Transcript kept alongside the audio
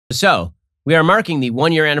So, we are marking the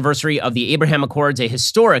one-year anniversary of the Abraham Accords, a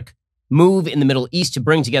historic move in the Middle East to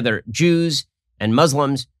bring together Jews and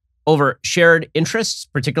Muslims over shared interests,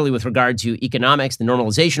 particularly with regard to economics, the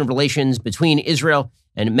normalization of relations between Israel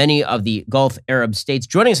and many of the Gulf Arab states.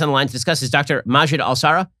 Joining us on the line to discuss is Dr. Majid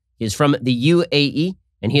Al-Sarrah. He is from the UAE,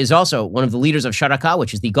 and he is also one of the leaders of Sharaka,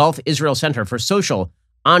 which is the Gulf Israel Center for Social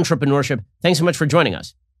Entrepreneurship. Thanks so much for joining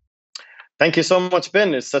us. Thank you so much,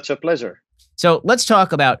 Ben. It's such a pleasure. So let's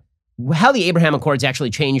talk about how the Abraham Accords actually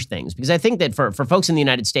changed things, because I think that for folks in the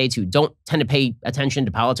United States who don't tend to pay attention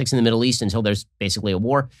to politics in the Middle East until there's basically a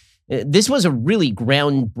war, this was a really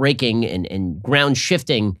groundbreaking and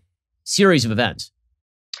ground-shifting series of events.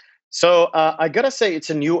 So I got to say, it's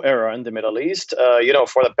a new era in the Middle East.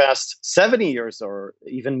 For the past 70 years or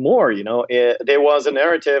even more, there was a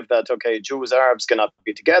narrative that, okay, Jews, Arabs cannot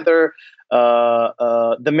be together.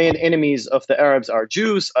 The main enemies of the Arabs are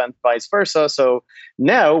Jews and vice versa. So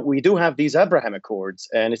now we do have these Abraham Accords,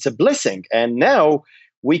 and it's a blessing. And now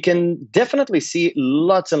we can definitely see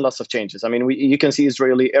lots and lots of changes. I mean, you can see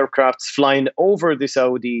Israeli aircrafts flying over the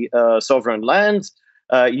Saudi sovereign lands,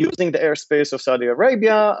 using the airspace of Saudi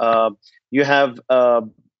Arabia. You have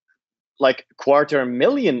like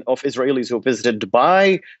 250,000 of Israelis who visited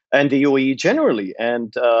Dubai and the UAE generally.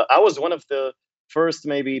 And I was one of the first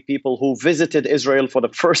maybe people who visited Israel for the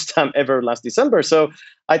first time ever last December. So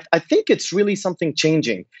I think it's really something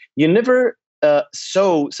changing. You never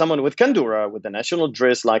saw someone with kandura, with the national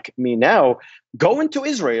dress like me now, go into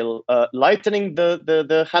Israel, lightening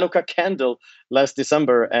the Hanukkah candle last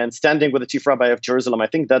December and standing with the chief rabbi of Jerusalem. I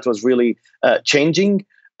think that was really changing.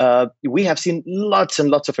 We have seen lots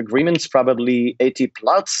and lots of agreements, probably 80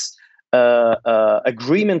 plus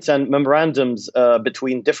agreements and memorandums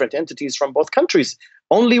between different entities from both countries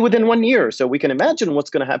only within 1 year. So we can imagine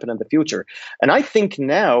what's going to happen in the future. And I think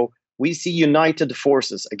now we see united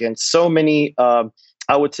forces against so many,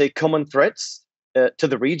 I would say, common threats to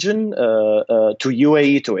the region, to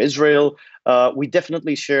UAE, to Israel. We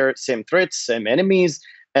definitely share same threats, same enemies,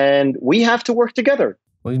 and we have to work together.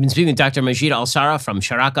 We've been speaking with Dr. Majid Al-Sarrah from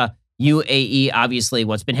Sharaka, UAE. Obviously,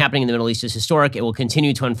 what's been happening in the Middle East is historic. It will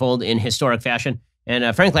continue to unfold in historic fashion.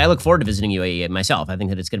 And frankly, I look forward to visiting UAE myself. I think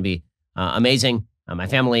that it's going to be amazing. My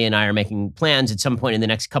family and I are making plans at some point in the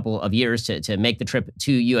next couple of years to make the trip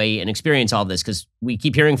to UAE and experience all of this, because we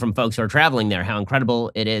keep hearing from folks who are traveling there how incredible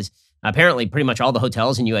it is. Apparently, pretty much all the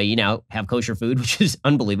hotels in UAE now have kosher food, which is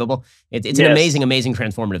unbelievable. It's an amazing, amazing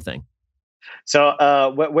transformative thing. So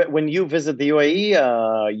when you visit the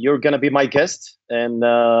UAE, you're going to be my guest, and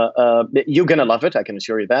you're going to love it. I can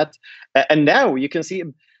assure you that. And now you can see,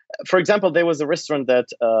 for example, there was a restaurant that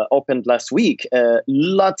opened last week.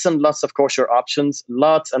 Lots and lots of kosher options.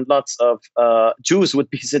 Lots and lots of Jews would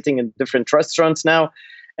be sitting in different restaurants now.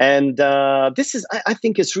 And this is, I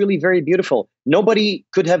think it's really very beautiful. Nobody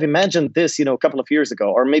could have imagined this, a couple of years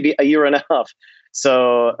ago, or maybe a year and a half.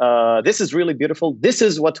 So this is really beautiful. This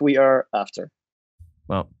is what we are after.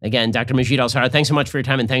 Well, again, Dr. Majid Al-Sarrah, thanks so much for your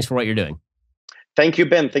time, and thanks for what you're doing. Thank you,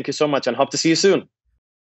 Ben. Thank you so much, and hope to see you soon.